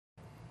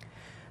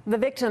The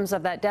victims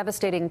of that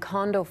devastating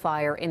condo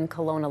fire in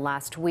Kelowna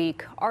last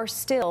week are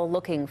still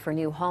looking for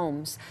new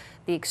homes.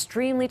 The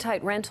extremely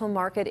tight rental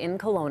market in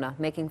Kelowna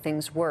making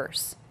things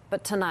worse.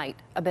 But tonight,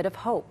 a bit of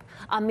hope.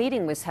 A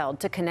meeting was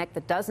held to connect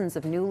the dozens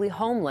of newly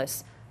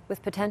homeless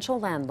with potential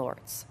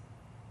landlords.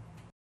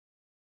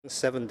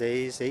 7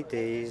 days, 8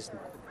 days,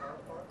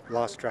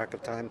 lost track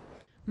of time.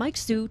 Mike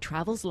Sue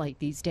travels light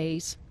these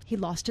days. He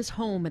lost his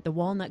home at the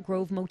Walnut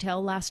Grove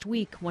Motel last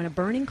week when a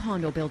burning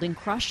condo building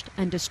crushed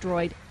and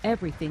destroyed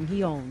everything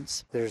he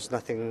owns. There's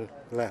nothing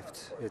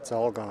left. It's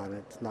all gone.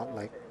 It's not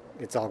like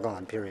it's all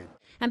gone, period.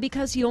 And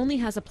because he only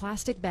has a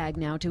plastic bag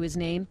now to his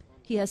name,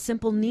 he has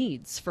simple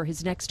needs for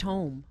his next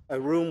home. A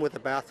room with a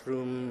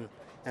bathroom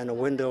and a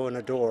window and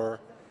a door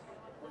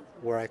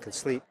where I can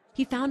sleep.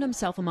 He found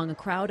himself among a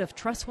crowd of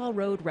Truswell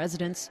Road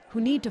residents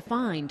who need to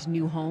find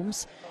new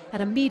homes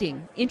at a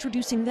meeting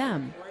introducing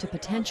them to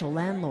potential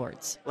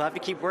landlords. We'll have to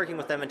keep working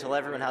with them until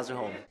everyone has a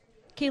home.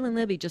 Kaylin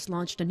Libby just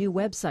launched a new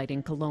website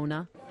in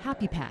Kelowna,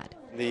 HappyPad.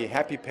 The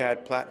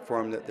HappyPad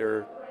platform that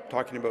they're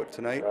talking about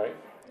tonight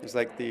is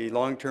like the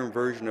long-term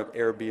version of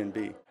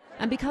Airbnb.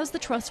 And because the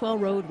Truswell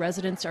Road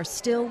residents are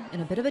still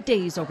in a bit of a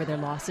daze over their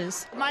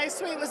losses. My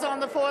suite was on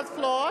the 4th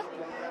floor,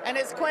 and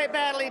it's quite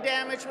badly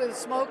damaged with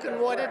smoke and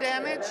water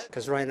damage.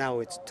 Because right now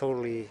it's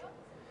totally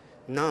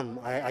numb.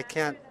 I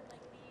can't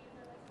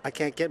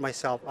get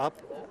myself up,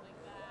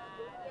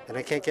 and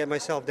I can't get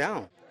myself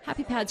down.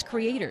 HappyPad's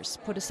creators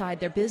put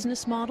aside their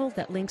business model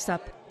that links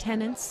up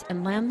tenants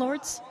and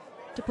landlords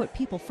to put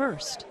people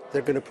first.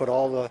 They're going to put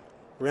all the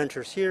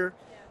renters here,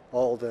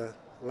 all the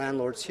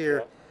landlords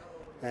here,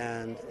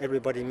 and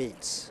everybody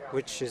meets,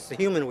 which is the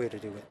human way to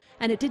do it.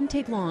 And it didn't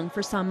take long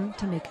for some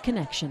to make a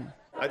connection.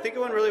 I think it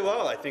went really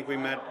well. I think we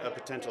met a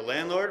potential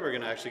landlord.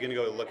 We're actually going to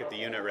go look at the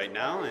unit right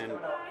now, and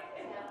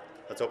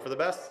let's hope for the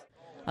best.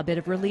 A bit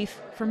of relief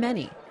for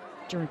many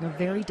during a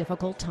very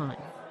difficult time.